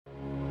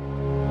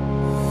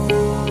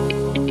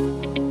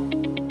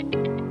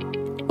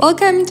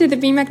Welcome to the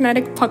Be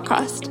Magnetic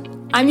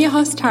podcast. I'm your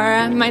host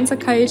Tara, mindset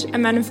coach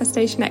and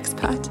manifestation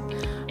expert.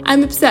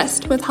 I'm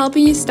obsessed with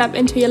helping you step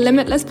into your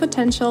limitless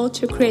potential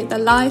to create the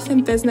life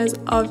and business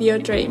of your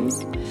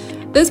dreams.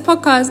 This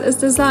podcast is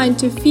designed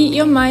to feed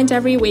your mind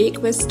every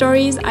week with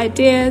stories,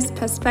 ideas,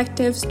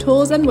 perspectives,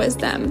 tools, and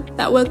wisdom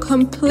that will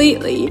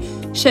completely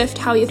shift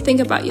how you think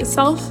about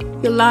yourself,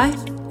 your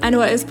life, and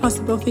what is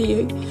possible for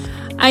you.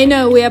 I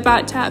know we're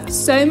about to have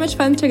so much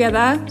fun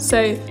together,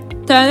 so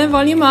turn the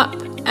volume up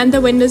and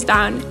the windows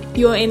down.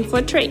 You're in for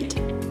a treat.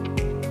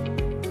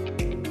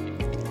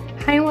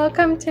 Hi and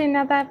welcome to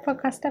another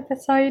podcast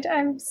episode.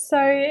 I'm so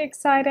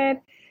excited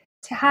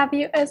to have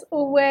you as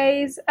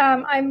always.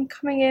 I'm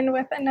coming in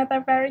with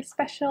another very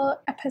special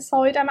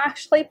episode. I'm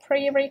actually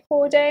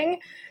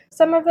pre-recording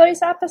some of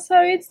those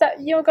episodes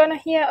that you're going to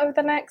hear over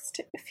the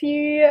next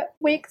few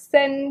weeks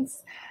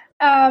since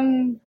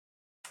I'm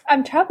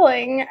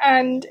traveling,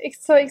 and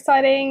it's so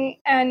exciting,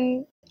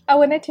 and I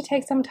wanted to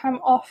take some time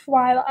off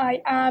while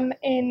I am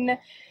in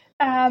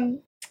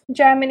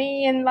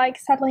Germany and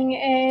settling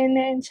in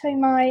and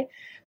showing my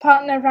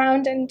partner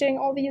around and doing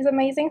all these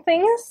amazing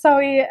things. So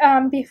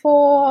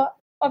before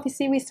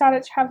obviously we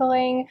started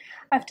traveling,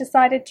 I've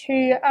decided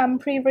to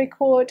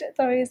pre-record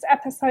those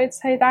episodes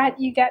so that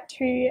you get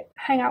to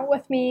hang out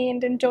with me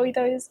and enjoy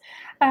those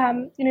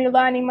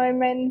learning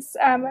moments,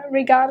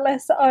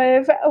 regardless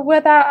of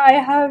whether I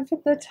have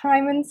the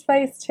time and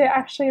space to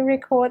actually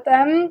record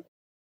them.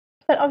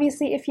 But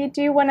obviously, if you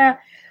do want to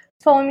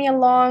follow me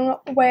along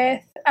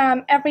with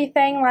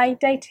everything like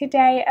day to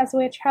day as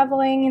we're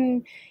traveling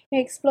and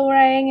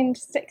exploring, and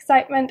just the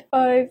excitement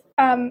of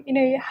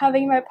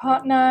having my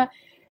partner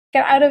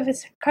get out of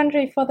his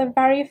country for the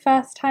very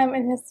first time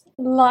in his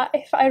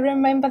life. I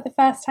remember the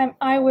first time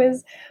I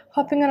was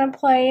hopping on a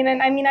plane,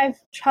 and I mean,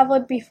 I've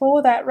traveled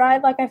before that,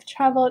 right? I've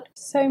traveled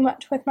so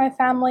much with my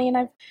family, and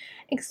I've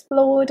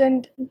explored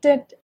and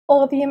did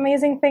all the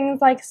amazing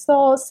things,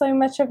 saw so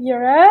much of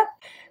Europe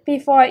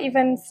before I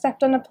even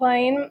stepped on a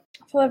plane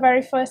for the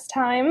very first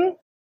time.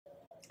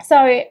 So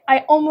I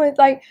almost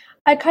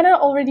I kind of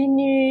already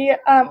knew,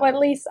 or at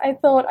least I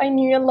thought I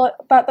knew a lot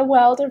about the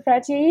world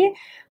already.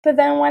 But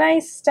then when I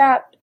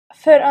stepped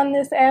foot on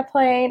this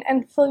airplane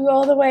and flew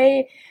all the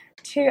way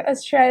to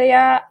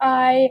Australia,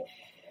 my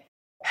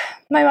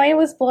mind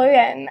was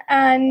blown,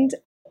 and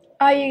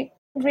I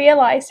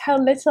realized how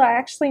little I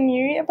actually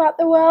knew about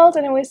the world,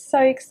 and it was so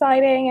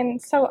exciting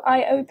and so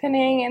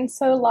eye-opening and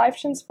so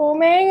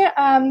life-transforming.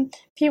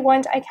 If you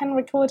want, I can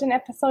record an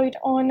episode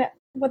on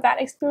what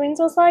that experience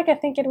was like. I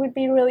think it would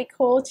be really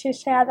cool to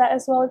share that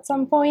as well at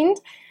some point.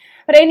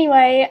 But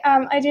anyway,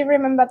 I do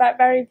remember that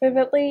very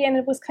vividly, and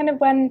it was kind of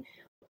when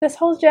this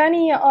whole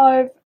journey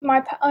of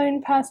my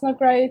own personal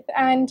growth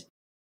and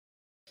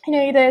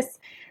this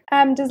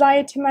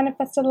desire to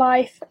manifest a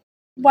life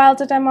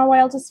wilder than my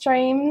wildest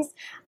dreams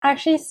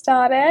actually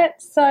started.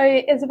 So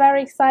it's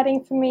very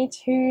exciting for me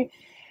to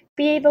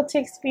be able to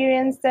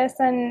experience this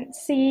and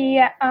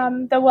see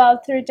the world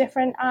through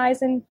different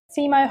eyes, and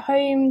see my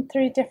home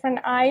through different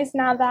eyes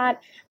now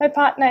that my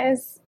partner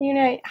is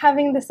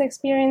having this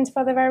experience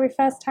for the very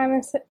first time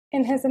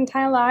in his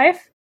entire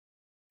life.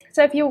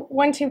 So if you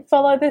want to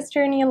follow this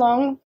journey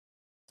along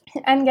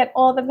and get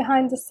all the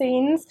behind the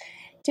scenes,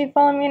 do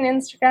follow me on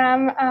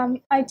Instagram.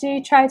 I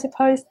do try to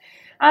post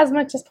as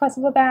much as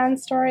possible there on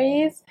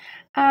stories,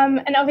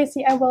 and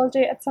obviously I will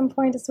do at some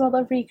point as well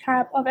a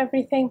recap of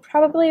everything,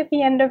 probably at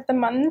the end of the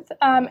month,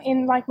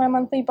 in my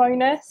monthly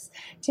bonus,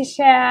 to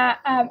share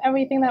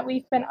everything that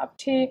we've been up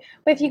to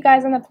with you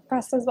guys on the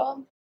podcast as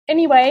well.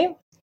 Anyway,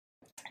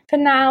 for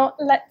now,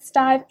 let's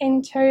dive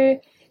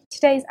into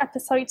today's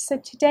episode. So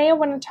today I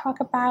want to talk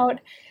about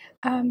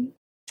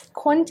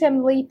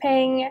quantum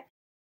leaping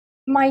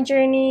my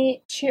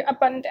journey to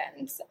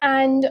abundance,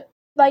 and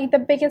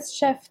the biggest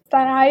shift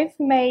that I've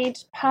made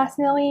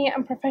personally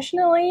and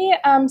professionally,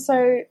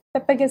 so the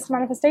biggest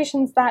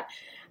manifestations that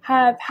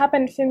have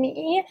happened for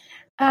me,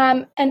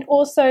 and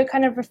also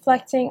kind of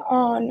reflecting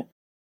on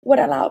what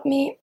allowed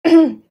me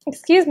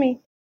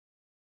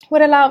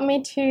what allowed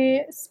me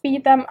to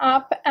speed them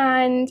up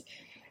and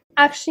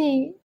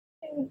actually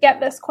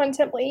get this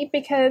quantum leap,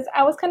 because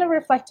I was kind of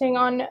reflecting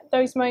on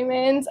those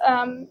moments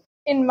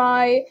in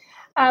my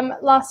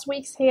last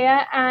weeks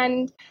here,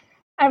 and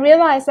I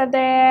realized that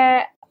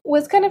there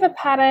was kind of a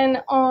pattern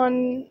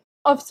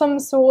of some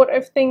sort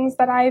of things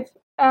that I've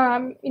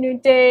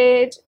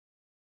did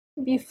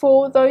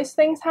before those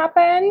things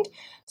happened.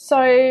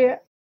 So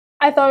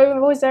I thought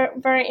it was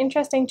very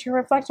interesting to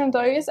reflect on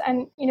those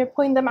and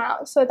point them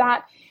out, so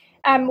that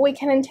we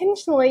can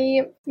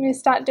intentionally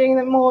start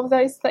doing more of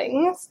those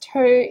things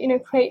to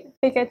create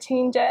bigger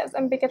changes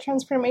and bigger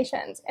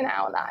transformations in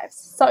our lives.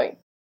 So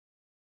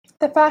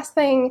the first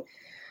thing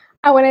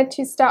I wanted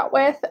to start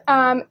with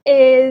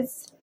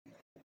is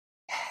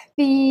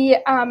the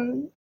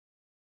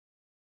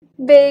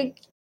big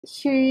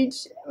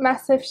huge,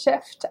 massive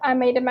shift I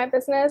made in my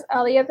business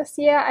earlier this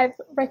year. I've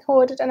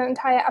recorded an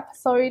entire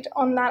episode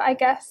on that, I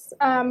guess.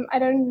 I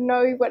don't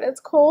know what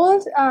it's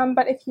called,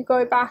 but if you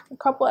go back a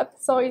couple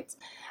episodes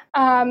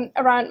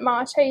around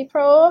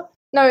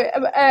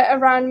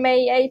around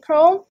May,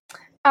 April,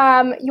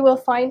 you will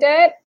find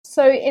it.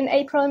 So in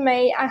April and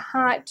May, I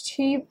had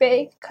 2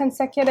 big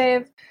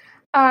consecutive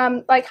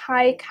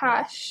high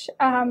cash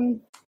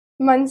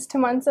months to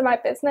months in my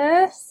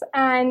business,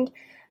 and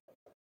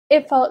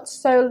it felt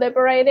so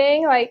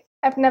liberating. Like,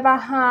 I've never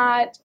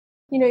had,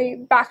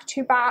 back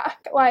to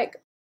back, like,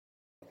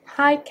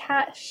 high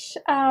cash,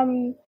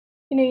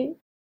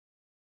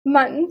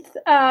 month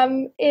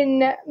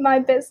in my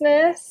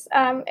business.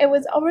 It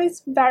was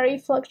always very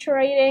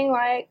fluctuating.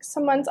 Like,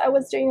 some months I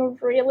was doing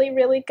really,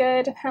 really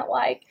good and had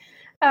like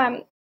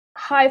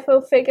high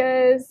full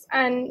figures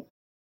and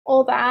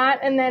all that,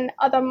 and then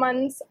other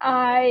months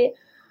I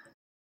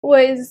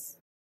was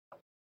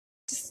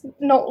just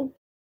not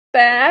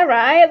there,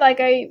 right? Like,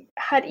 I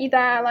had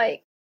either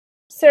like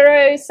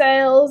 0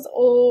 sales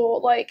or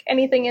like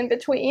anything in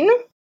between.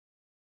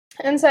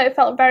 And so it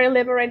felt very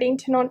liberating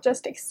to not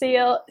just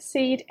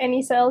exceed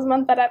any sales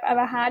month that I've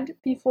ever had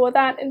before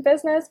that in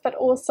business, but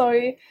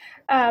also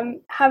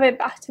have it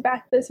back to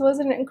back. This was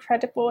an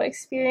incredible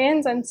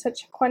experience and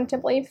such a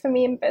quantum leap for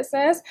me in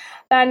business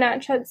that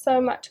nurtured so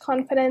much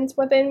confidence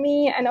within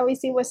me, and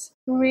obviously was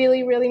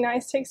really, really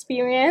nice to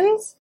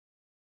experience.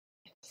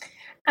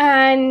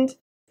 And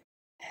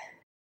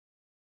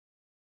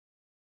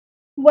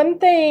one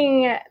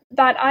thing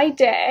that I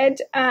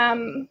did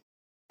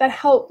that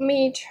helped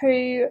me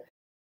to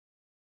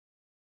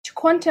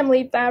quantum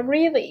leap there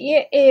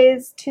really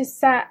is to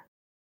set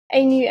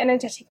a new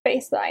energetic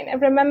baseline. I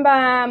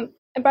remember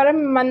about a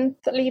month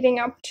leading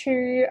up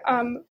to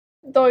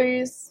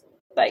those,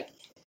 like,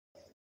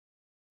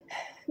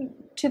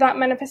 to that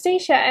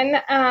manifestation,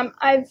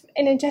 I've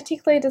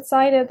energetically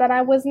decided that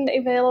I wasn't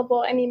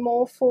available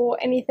anymore for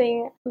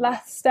anything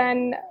less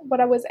than what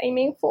I was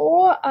aiming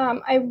for.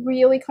 I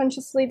really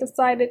consciously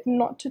decided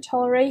not to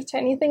tolerate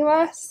anything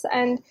less,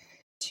 and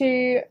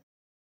to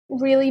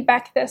really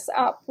back this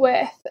up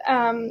with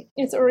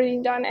it's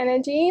already done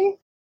energy.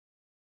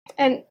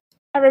 And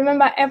I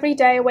remember every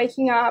day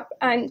waking up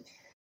and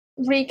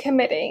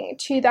recommitting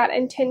to that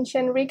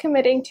intention,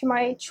 recommitting to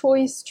my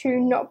choice to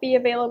not be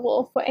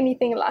available for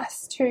anything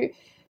less, to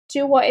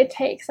do what it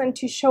takes and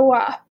to show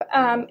up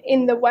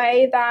in the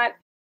way that,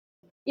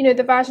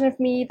 the version of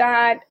me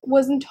that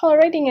wasn't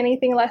tolerating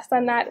anything less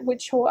than that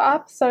would show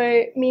up.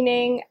 So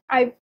meaning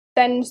I've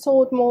then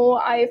sold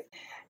more, I've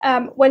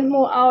went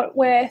more out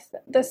with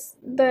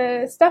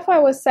the stuff I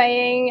was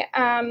saying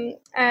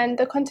and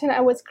the content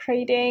I was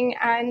creating,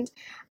 and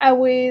I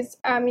was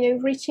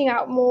reaching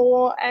out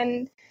more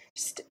and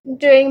just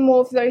doing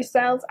more of those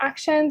sales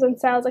actions and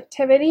sales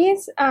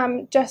activities,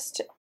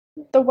 just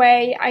the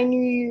way I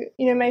knew,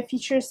 my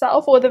future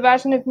self, or the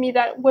version of me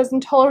that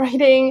wasn't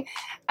tolerating,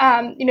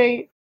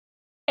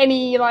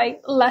 any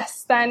like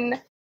less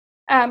than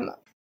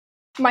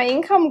my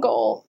income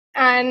goal.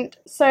 And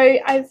so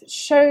I've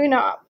shown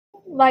up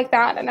like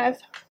that, and I've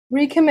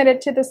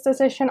recommitted to this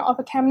decision of,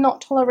 okay, I'm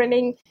not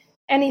tolerating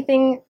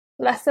anything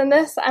less than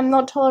this. I'm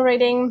not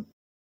tolerating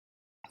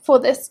for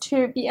this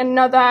to be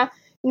another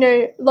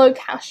low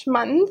cash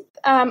month.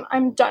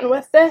 I'm done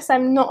with this.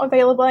 I'm not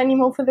available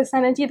anymore for this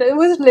energy. That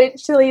was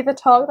literally the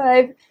talk that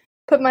I've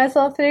put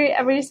myself through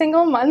every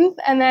single month,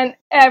 and then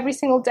every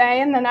single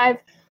day. And then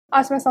I've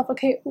asked myself,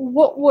 okay,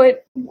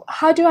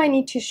 how do I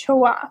need to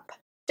show up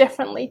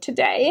differently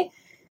today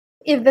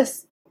if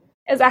this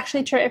is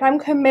actually true? If I'm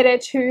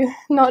committed to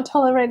not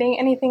tolerating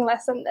anything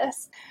less than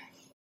this,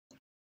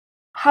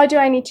 how do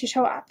I need to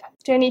show up?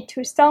 Do I need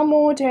to sell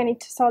more? Do I need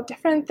to sell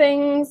different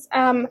things?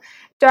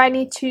 Do I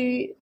need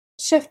to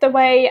shift the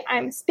way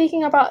I'm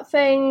speaking about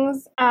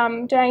things?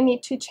 Do I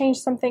need to change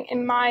something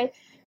in my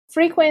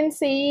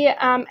frequency?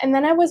 And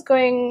then I was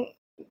going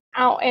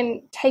out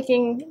and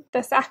taking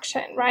this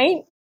action,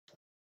 right?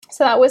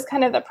 So that was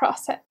kind of the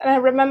process. And I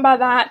remember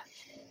that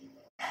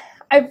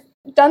I've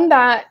done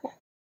that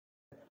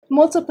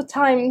multiple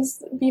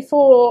times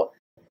before,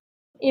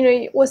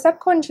 or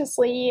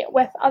subconsciously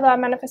with other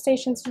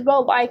manifestations as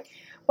well. Like,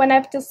 when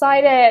I've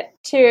decided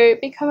to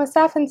become a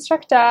surf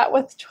instructor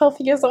with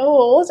 12 years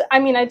old,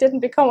 I didn't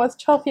become with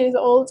 12 years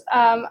old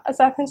a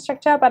surf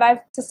instructor, but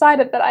I've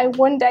decided that I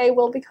one day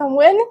will become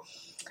one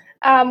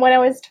when I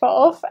was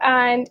 12,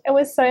 and it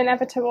was so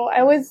inevitable.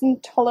 I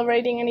wasn't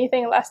tolerating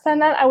anything less than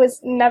that. I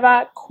was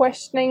never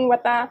questioning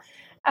whether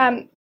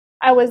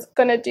I was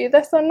going to do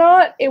this or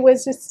not. It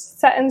was just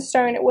set in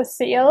stone. It was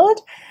sealed.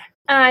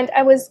 And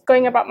I was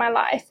going about my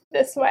life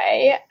this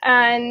way.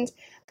 And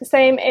the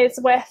same is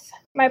with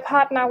my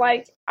partner.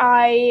 Like,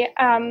 I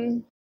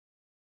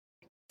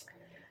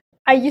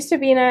used to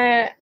be in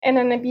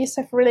an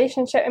abusive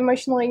relationship,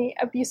 emotionally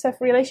abusive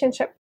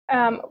relationship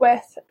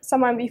with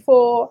someone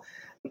before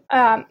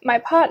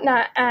my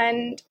partner,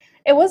 and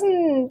it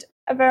wasn't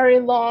a very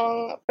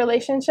long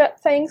relationship,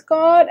 thanks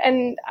God.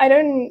 And I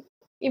don't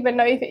even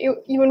know if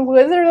it even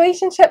was a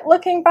relationship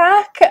looking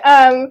back.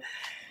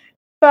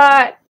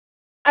 But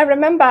I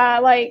remember,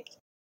 like,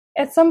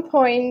 at some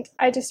point,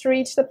 I just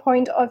reached the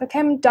point of, okay,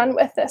 I'm done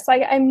with this.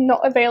 Like, I'm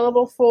not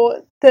available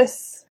for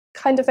this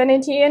kind of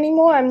energy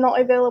anymore. I'm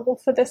not available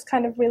for this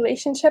kind of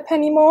relationship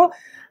anymore.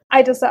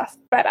 I deserve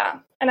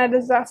better and I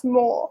deserve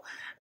more.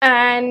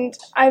 And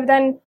I've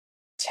then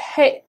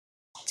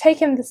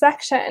taken this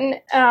action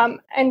and,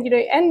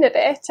 ended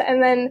it.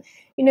 And then,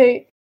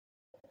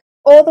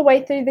 all the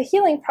way through the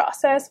healing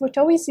process, which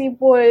obviously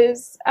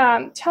was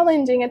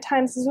challenging at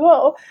times as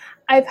well,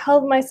 I've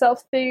held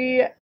myself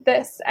through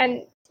this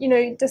and,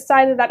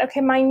 decided that,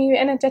 okay, my new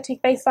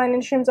energetic baseline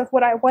in terms of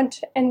what I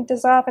want and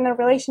deserve in a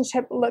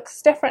relationship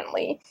looks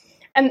differently.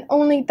 And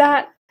only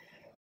that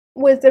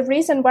was the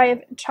reason why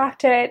I've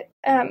attracted,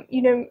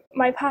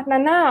 my partner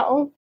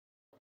now,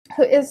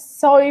 who is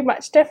so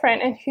much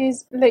different and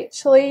who's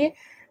literally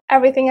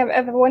everything I've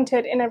ever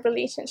wanted in a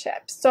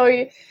relationship.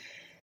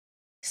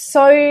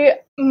 So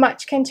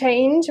much can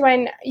change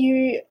when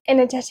you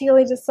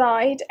energetically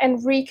decide and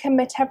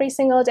recommit every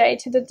single day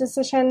to the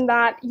decision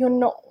that you're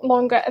no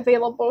longer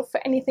available for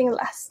anything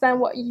less than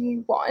what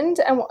you want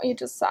and what you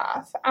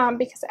deserve,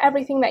 because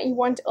everything that you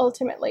want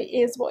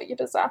ultimately is what you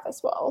deserve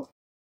as well.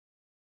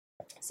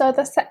 So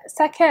the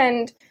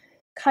second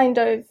kind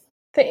of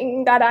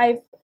thing that I've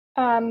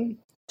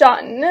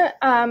done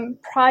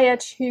prior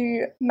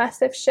to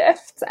massive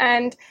shifts,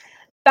 and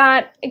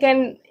that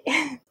again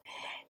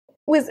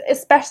was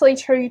especially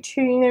true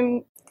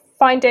to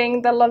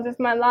finding the love of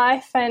my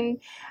life,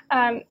 and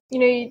a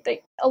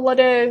lot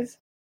of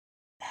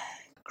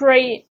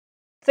great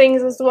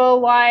things as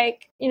well,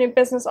 like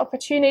business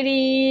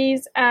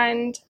opportunities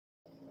and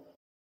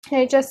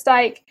just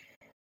like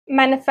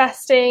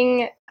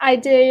manifesting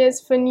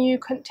ideas for new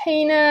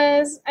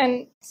containers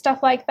and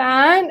stuff like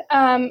that,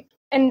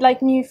 and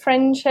like new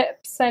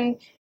friendships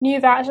and new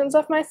versions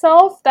of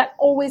myself that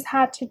always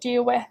had to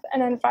do with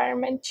an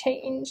environment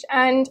change.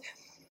 And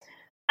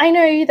I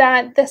know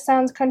that this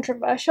sounds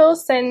controversial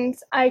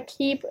since I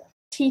keep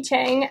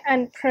teaching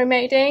and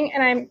promoting,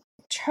 and I'm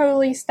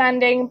totally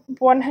standing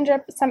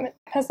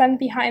 100%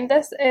 behind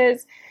this,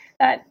 is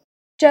that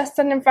just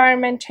an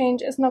environment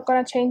change is not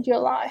going to change your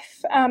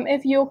life.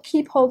 If you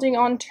keep holding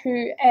on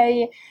to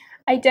a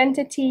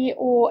identity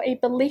or a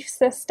belief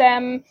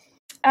system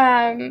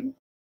that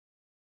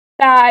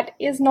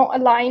is not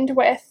aligned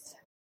with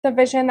the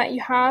vision that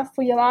you have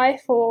for your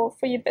life or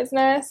for your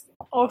business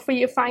or for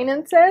your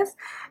finances,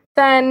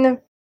 then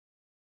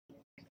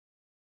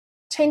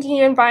changing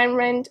your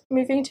environment,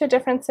 moving to a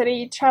different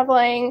city,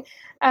 traveling,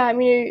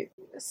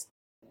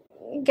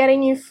 getting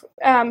new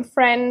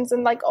friends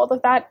and like all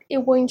of that,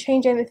 it won't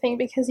change anything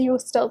because you're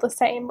still the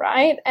same,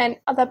 right? And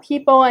other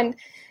people and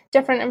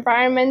different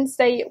environments,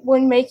 they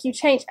won't make you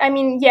change. I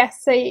mean,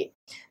 yes, they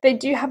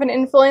do have an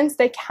influence.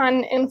 They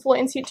can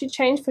influence you to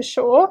change for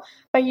sure,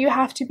 but you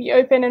have to be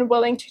open and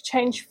willing to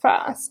change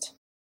first,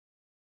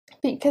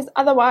 because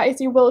otherwise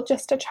you will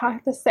just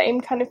attract the same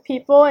kind of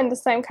people and the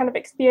same kind of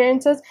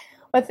experiences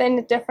within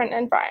a different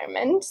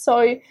environment.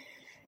 So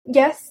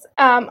yes,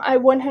 I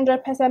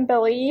 100%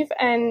 believe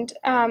and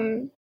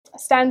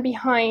stand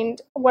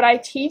behind what I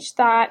teach,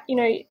 that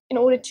in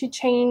order to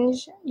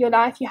change your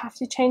life, you have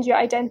to change your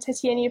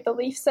identity and your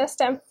belief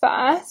system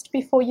first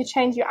before you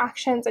change your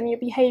actions and your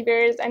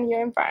behaviors and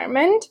your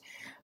environment.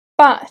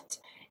 But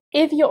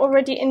if you're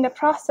already in the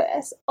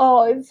process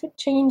of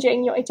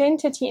changing your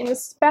identity, and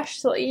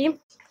especially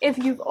if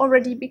you've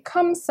already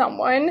become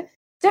someone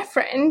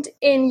different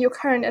in your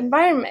current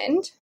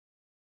environment,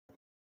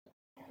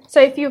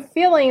 so if you're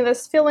feeling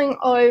this feeling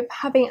of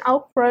having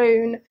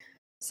outgrown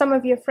some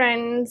of your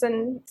friends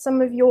and some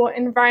of your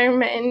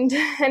environment,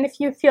 and if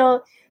you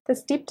feel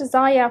this deep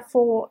desire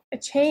for a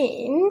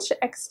change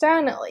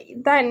externally,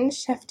 then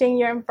shifting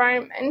your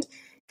environment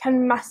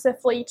can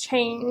massively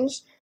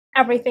change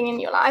everything in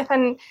your life.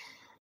 And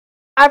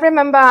I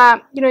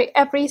remember,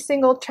 every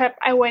single trip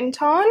I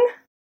went on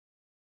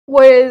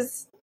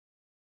was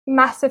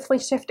massively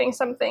shifting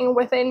something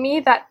within me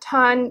that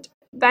turned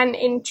then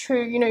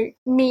into,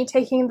 me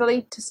taking the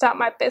leap to start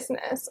my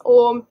business,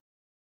 or,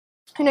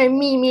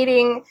 me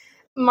meeting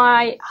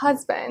my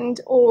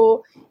husband,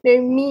 or,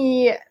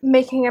 me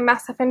making a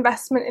massive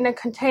investment in a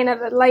container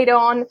that later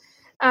on,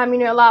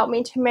 allowed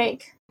me to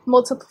make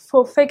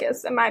multiple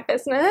figures in my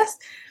business.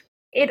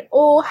 It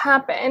all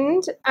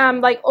happened,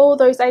 like all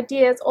those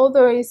ideas, all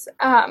those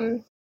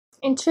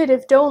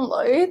intuitive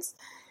downloads,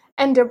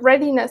 and the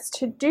readiness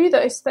to do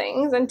those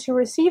things and to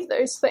receive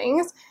those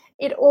things,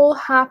 it all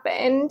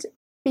happened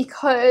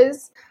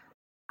because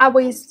I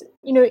was,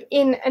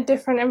 in a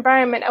different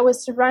environment. I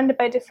was surrounded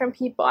by different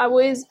people. I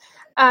was,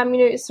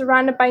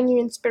 surrounded by new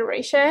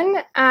inspiration,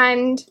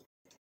 and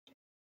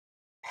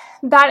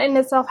that in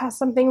itself has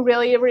something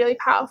really, really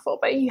powerful.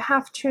 But you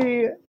have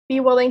to be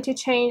willing to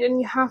change,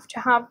 and you have to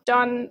have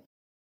done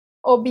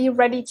or be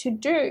ready to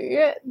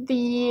do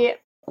the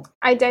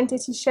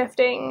identity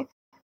shifting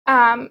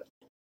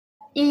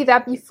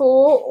either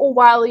before or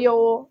while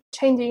you're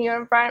changing your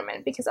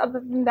environment, because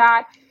other than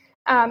that,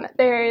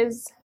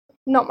 there's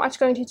not much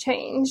going to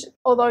change,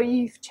 although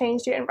you've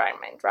changed your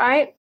environment,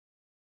 right?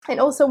 And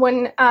also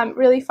one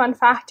really fun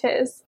fact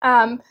is,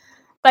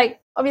 like,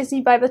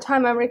 obviously by the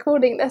time I'm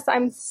recording this,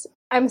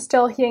 I'm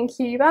still here in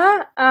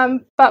Cuba,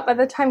 but by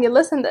the time you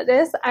listen to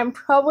this, I'm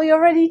probably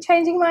already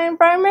changing my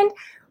environment,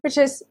 which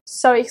is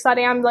so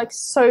exciting. I'm like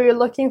so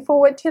looking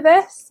forward to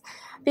this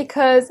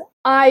because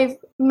I've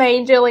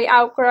majorly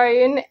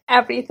outgrown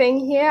everything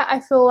here. I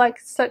feel like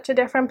such a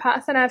different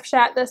person. I've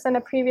shared this in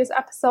a previous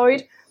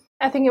episode.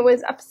 I think it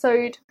was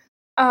episode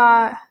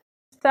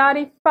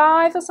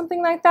 35 or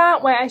something like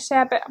that, where I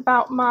share a bit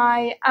about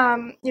my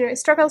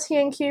struggles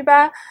here in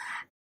Cuba.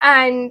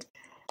 And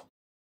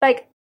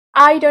like,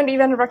 I don't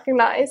even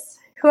recognize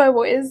who I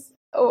was,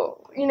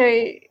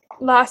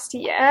 last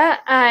year,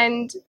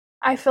 and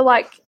I feel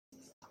like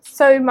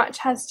so much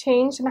has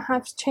changed, and I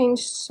have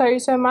changed so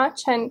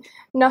much, and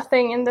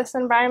nothing in this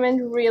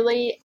environment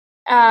really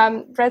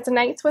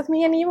resonates with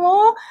me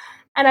anymore.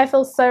 And I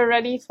feel so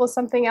ready for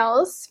something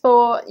else,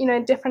 for a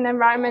different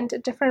environment, a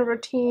different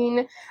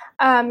routine,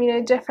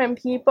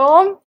 different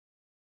people.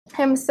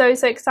 I'm so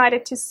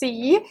excited to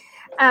see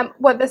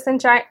what this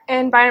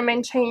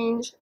environment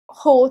change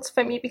holds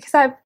for me, because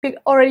I've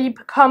already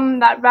become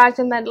that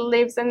version that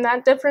lives in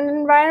that different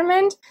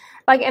environment,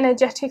 like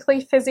energetically,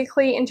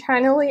 physically,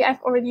 internally.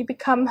 I've already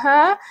become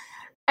her,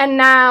 and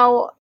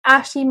now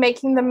actually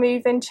making the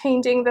move and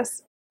changing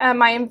this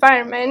my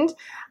environment,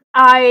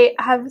 I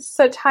have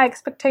such high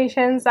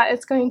expectations that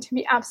it's going to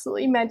be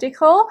absolutely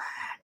magical,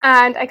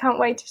 and I can't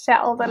wait to share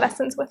all the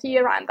lessons with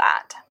you around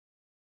that.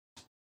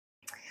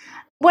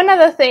 One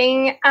other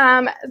thing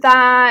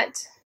that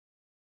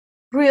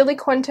really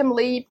quantum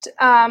leaped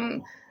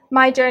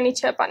my journey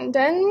to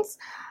abundance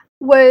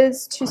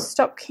was to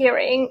stop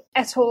caring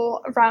at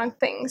all around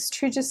things,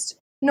 to just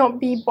not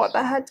be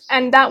bothered.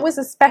 And that was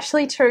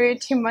especially true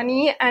to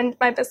money and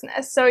my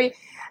business. So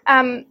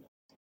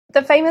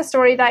the famous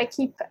story that I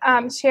keep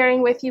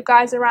sharing with you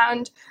guys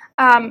around,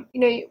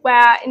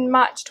 where in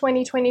March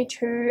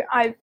 2022,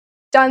 I've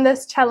done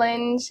this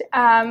challenge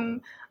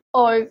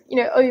of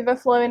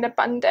overflow and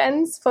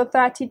abundance for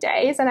 30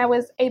 days, and I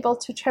was able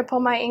to triple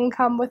my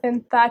income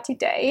within 30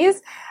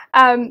 days,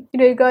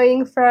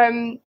 going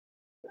from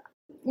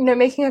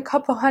making a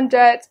couple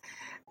hundred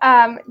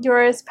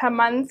euros per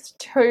month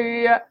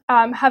to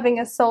having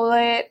a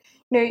solid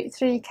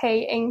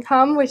 3k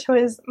income, which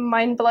was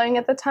mind-blowing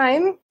at the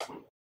time.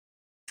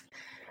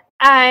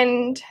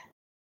 And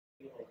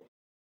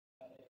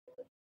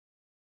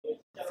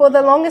for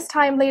the longest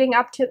time leading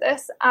up to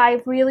this,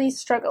 I really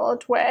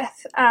struggled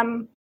with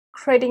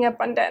creating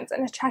abundance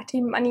and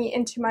attracting money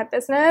into my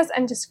business,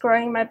 and just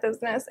growing my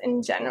business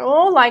in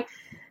general. Like,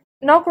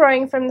 not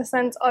growing from the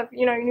sense of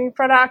new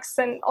products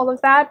and all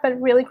of that,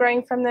 but really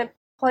growing from the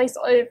place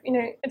of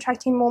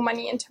attracting more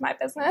money into my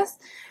business.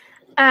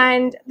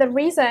 And the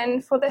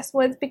reason for this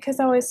was because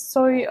I was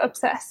so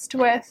obsessed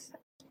with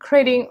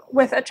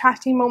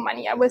attracting more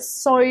money. I was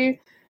so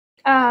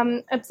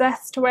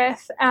obsessed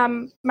with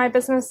my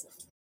business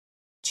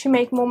to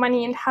make more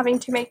money, and having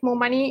to make more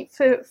money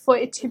for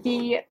it to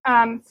be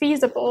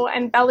feasible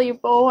and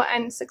valuable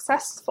and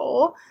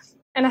successful.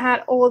 And I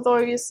had all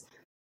those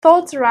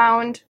thoughts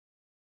around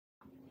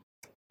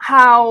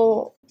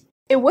how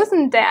it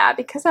wasn't there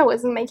because I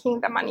wasn't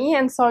making the money.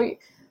 And so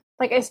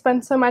I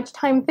spent so much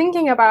time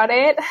thinking about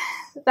it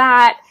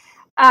that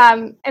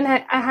and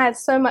I had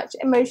so much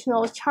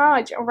emotional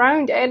charge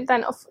around it,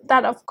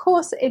 that of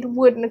course it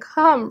wouldn't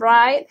come,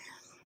 right?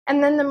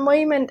 And then the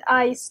moment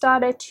I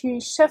started to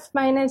shift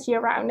my energy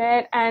around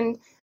it and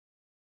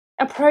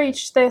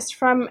approach this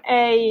from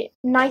a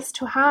nice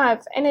to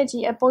have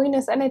energy, a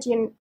bonus energy,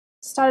 and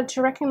started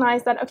to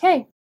recognize that,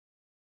 okay,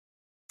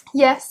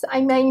 yes,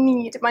 I may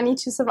need money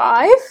to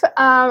survive,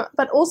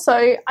 but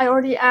also I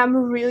already am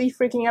really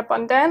freaking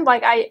abundant.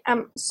 Like, I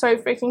am so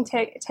freaking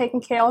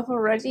taken care of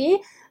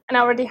already, and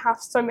I already have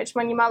so much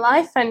money in my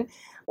life. And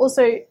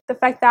also the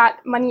fact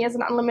that money is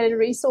an unlimited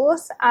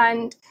resource,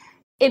 and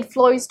it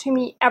flows to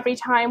me every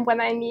time when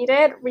I need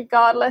it,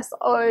 regardless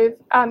of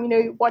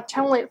what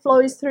channel it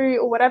flows through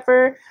or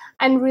whatever.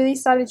 And really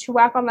started to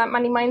work on that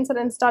money mindset,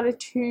 and started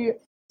to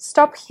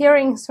stop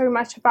hearing so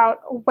much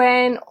about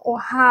when or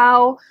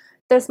how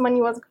this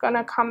money was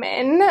gonna come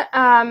in,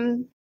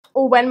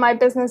 or when my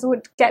business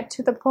would get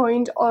to the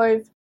point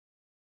of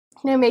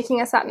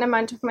making a certain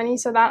amount of money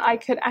so that I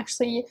could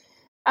actually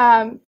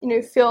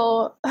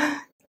feel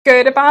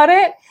good about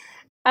it.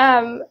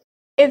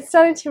 It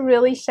started to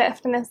really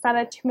shift, and I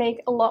started to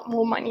make a lot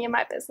more money in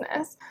my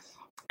business.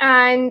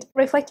 And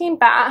reflecting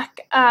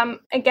back,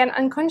 again,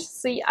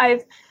 unconsciously,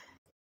 I've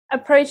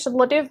approached a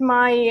lot of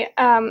my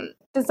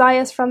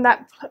desires from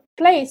that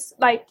place.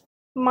 Like,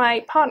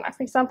 my partner,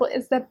 for example,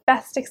 is the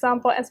best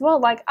example as well.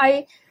 Like,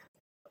 I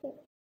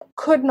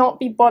could not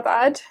be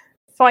bothered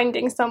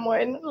finding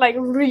someone, like,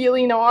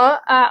 really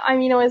not. I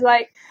was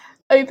like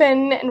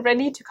open and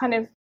ready to kind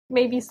of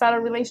maybe start a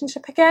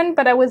relationship again,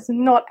 but I was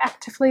not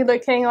actively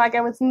looking. Like,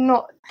 I was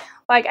not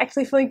like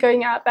actively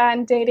going out there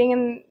and dating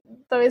and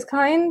those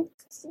kind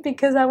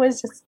because I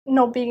was just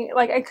not being,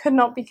 like, I could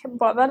not be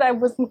bothered. I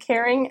wasn't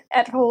caring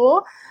at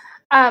all.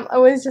 I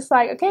was just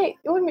like, okay,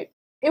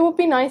 it would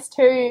be nice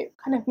to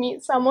kind of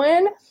meet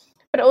someone,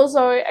 but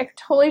also I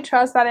totally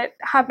trust that it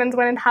happens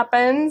when it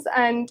happens,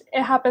 and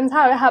it happens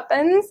how it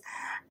happens.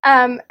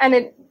 And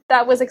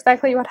that was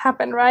exactly what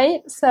happened,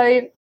 right?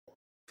 So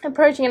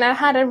approaching, and I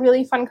had a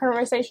really fun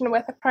conversation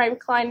with a private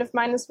client of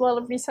mine as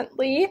well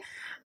recently,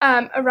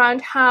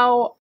 around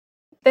how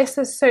this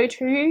is so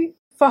true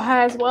for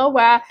her as well,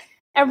 where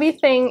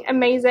everything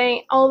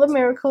amazing, all the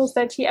miracles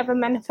that she ever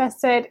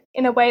manifested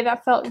in a way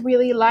that felt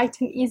really light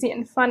and easy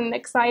and fun and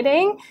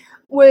exciting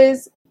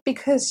was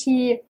because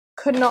she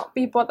could not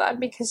be bothered,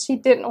 because she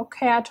did not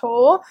care at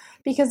all,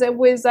 because it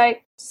was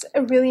like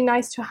a really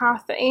nice to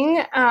have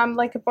thing,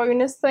 like a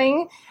bonus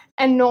thing,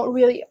 and not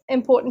really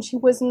important. She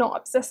was not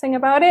obsessing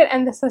about it,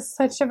 and this is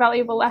such a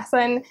valuable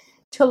lesson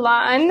to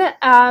learn,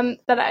 that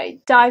I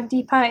dive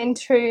deeper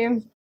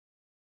into,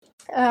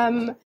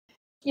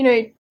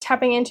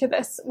 tapping into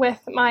this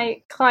with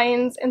my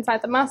clients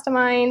inside the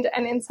mastermind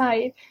and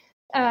inside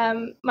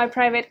my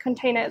private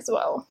container as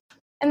well.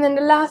 And then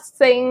the last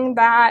thing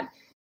that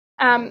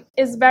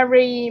is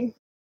very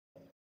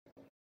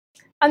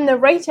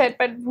underrated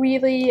but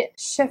really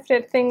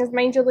shifted things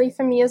majorly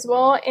for me as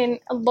well in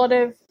a lot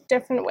of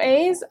different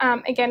ways,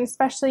 again,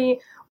 especially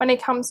when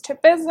it comes to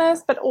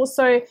business, but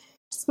also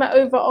just my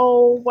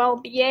overall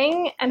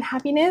well-being and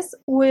happiness,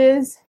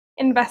 was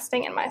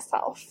investing in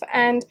myself.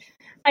 And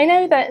I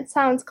know that it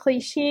sounds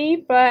cliche,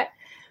 but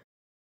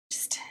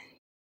just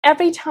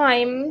every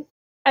time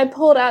I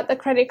pulled out the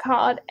credit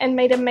card and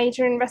made a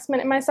major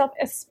investment in myself,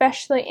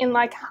 especially in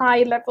like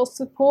high level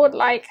support,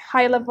 like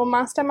high level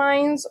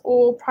masterminds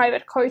or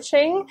private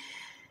coaching,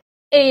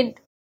 it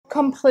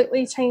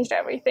completely changed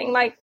everything.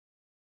 Like,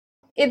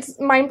 it's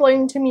mind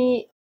blowing to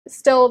me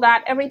still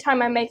that every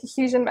time I make a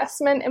huge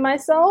investment in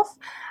myself,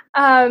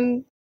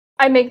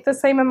 I make the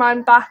same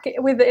amount back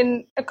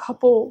within a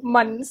couple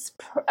months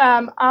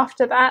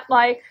after that.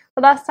 Like,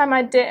 the last time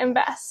I did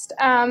invest,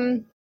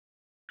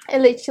 I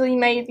literally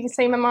made the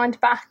same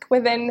amount back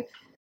within,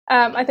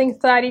 I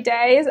think, 30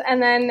 days. And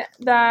then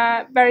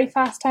the very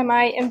first time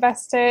I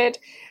invested,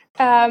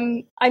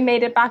 I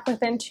made it back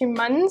within 2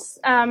 months,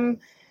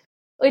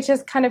 which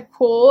is kind of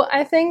cool,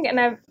 I think.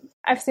 And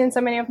I've seen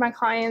so many of my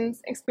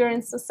clients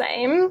experience the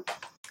same.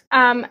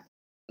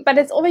 But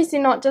it's obviously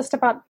not just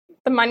about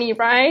the money,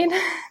 right?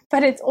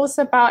 But it's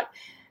also about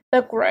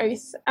the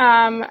growth,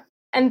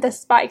 and the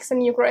spikes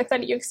in your growth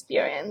that you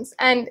experience.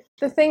 And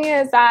the thing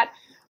is that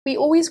we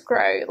always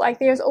grow. Like,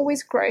 there's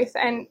always growth,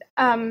 and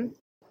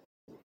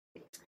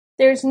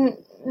there's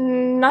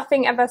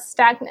nothing ever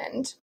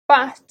stagnant.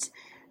 But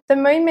the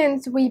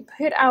moment we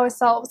put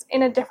ourselves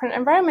in a different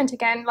environment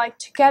again, like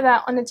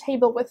together on a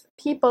table with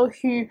people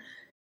who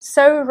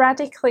so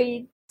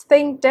radically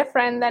think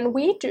different than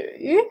we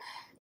do,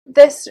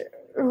 this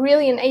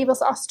really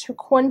enables us to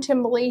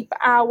quantum leap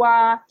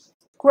our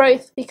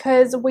growth,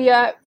 because we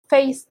are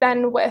faced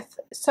then with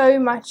so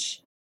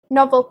much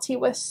novelty,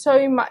 with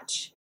so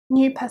much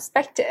new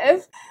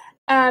perspective,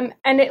 and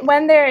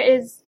when there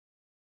is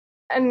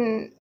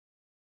an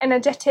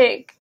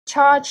energetic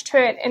charge to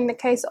it, in the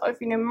case of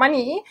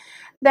money,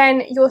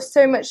 then you're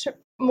so much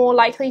more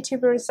likely to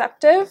be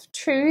receptive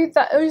to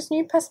those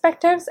new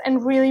perspectives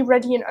and really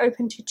ready and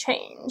open to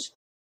change.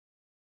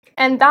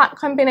 And that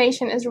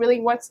combination is really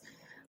what's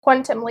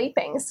quantum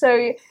leaping.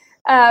 So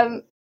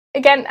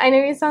again, I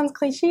know it sounds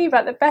cliche,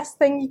 but the best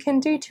thing you can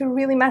do to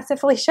really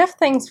massively shift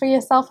things for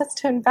yourself is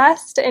to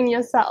invest in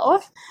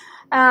yourself,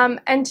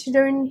 and to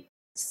don't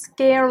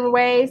scare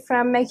away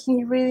from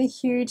making really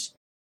huge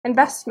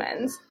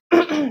investments.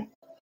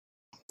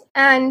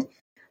 And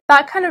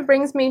that kind of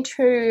brings me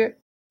to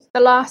the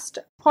last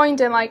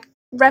point, and like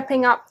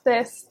wrapping up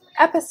this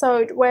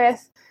episode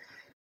with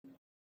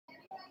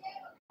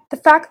the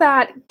fact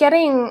that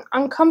getting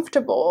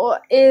uncomfortable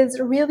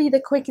is really the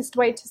quickest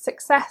way to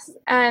success,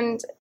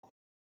 and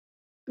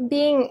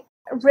being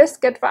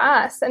risk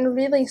adverse and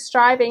really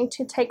striving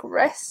to take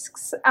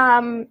risks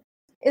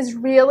is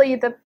really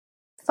the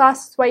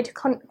fastest way to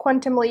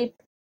quantum leap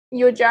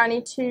your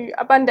journey to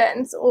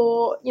abundance,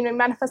 or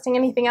manifesting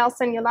anything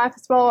else in your life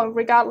as well,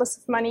 regardless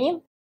of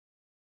money.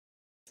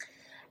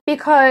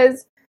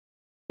 Because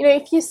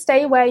if you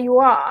stay where you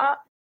are,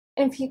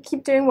 and if you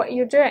keep doing what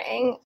you're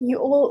doing, you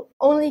will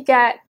only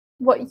get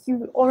what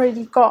you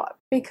already got,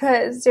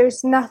 because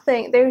there's no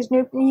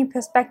new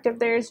perspective,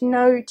 there's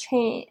no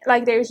change,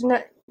 like there's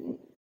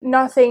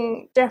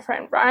nothing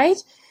different, right?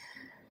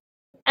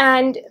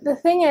 And the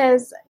thing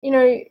is,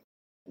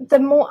 the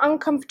more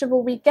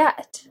uncomfortable we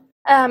get,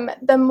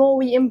 the more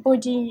we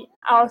embody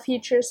our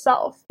future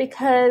self,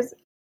 because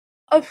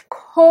of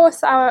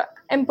course our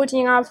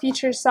embodying our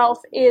future self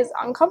is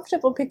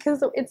uncomfortable,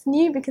 because it's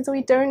new, because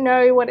we don't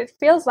know what it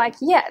feels like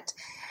yet.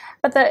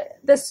 But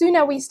the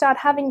sooner we start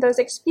having those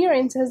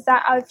experiences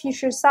that our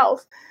future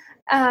self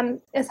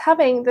is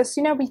having, the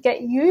sooner we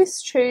get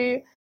used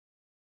to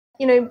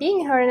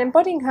being her and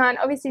embodying her. And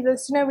obviously the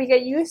sooner we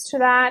get used to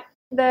that,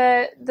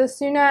 the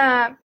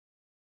sooner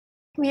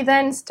we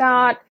then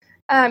start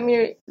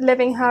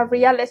living her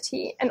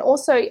reality. And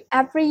also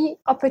every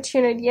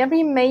opportunity,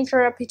 every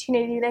major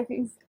opportunity that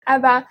you've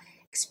ever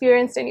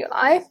experienced in your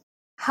life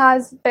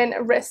has been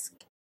a risk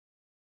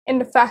in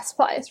the first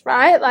place,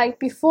 right? Like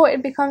before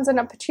it becomes an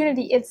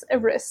opportunity, it's a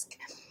risk.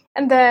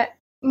 And the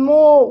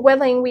more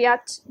willing we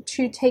are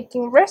to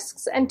taking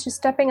risks and to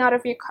stepping out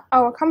of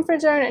our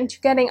comfort zone and to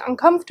getting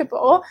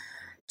uncomfortable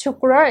to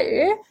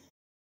grow,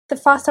 the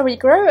faster we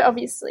grow,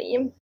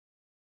 obviously.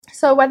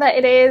 So whether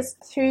it is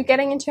through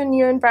getting into a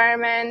new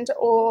environment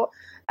or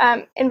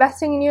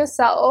investing in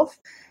yourself,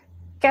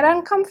 get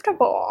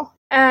uncomfortable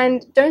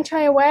and don't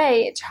shy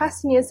away.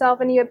 Trust in yourself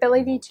and your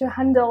ability to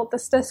handle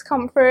this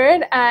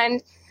discomfort,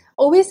 and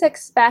always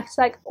expect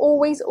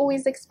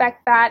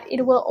that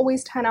it will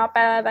always turn out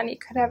better than you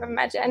could have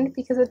imagined,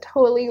 because it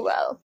totally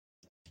will.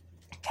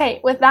 Okay,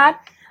 with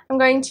that, I'm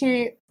going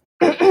to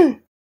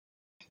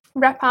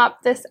wrap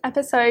up this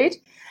episode.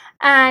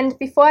 And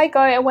before I go,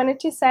 I wanted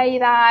to say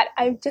that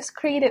I've just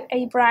created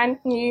a brand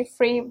new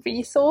free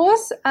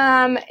resource.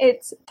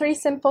 It's 3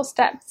 simple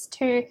steps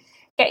to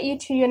get you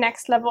to your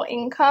next level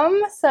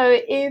income. So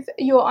if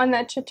you're on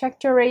that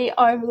trajectory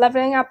of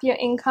leveling up your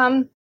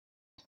income,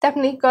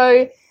 definitely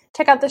go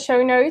check out the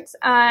show notes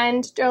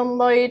and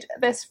download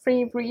this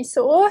free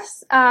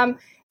resource.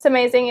 It's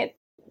amazing.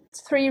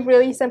 It's 3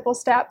 really simple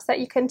steps that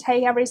you can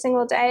take every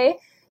single day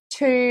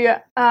to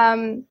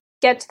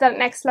get to that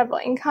next level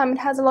income. It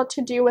has a lot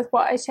to do with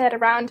what I said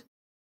around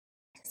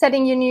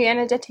setting your new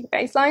energetic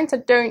baseline,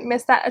 so don't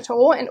miss that at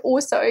all. And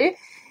also,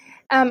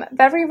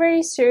 very,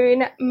 very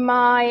soon,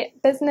 my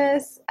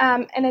business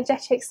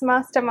energetics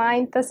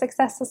mastermind, the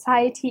Success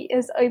Society,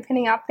 is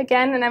opening up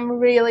again, and I'm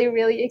really,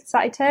 really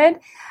excited.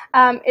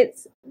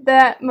 It's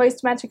the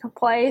most magical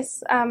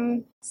place.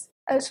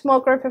 A small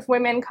group of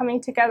women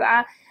coming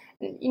together,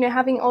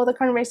 having all the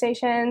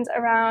conversations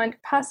around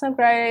personal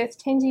growth,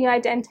 changing your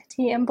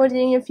identity,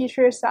 embodying your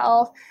future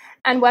self,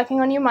 and working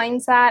on your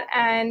mindset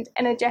and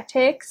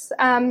energetics,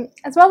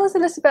 as well as a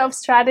little bit of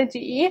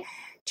strategy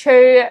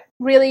to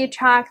really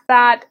attract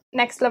that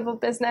next level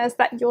business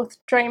that you're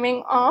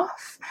dreaming of.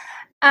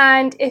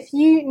 And if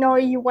you know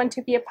you want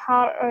to be a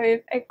part of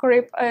a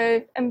group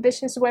of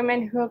ambitious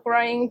women who are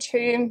growing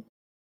to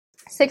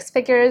 6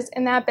 figures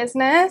in their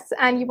business,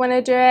 and you want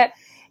to do it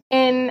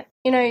in,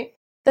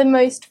 the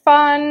most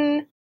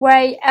fun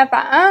way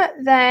ever,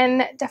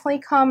 then definitely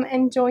come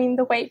and join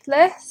the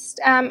waitlist,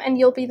 and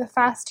you'll be the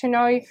first to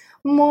know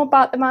more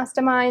about the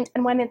mastermind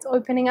and when it's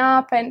opening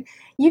up. And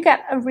you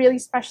get a really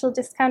special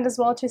discount as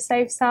well to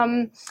save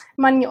some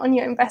money on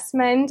your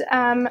investment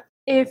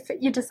if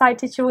you decide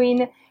to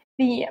join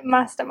the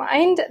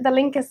mastermind. The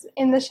link is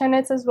in the show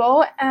notes as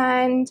well.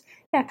 And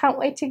yeah, can't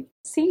wait to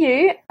see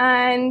you,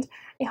 and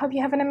I hope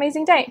you have an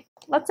amazing day.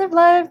 Lots of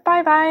love.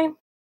 Bye bye.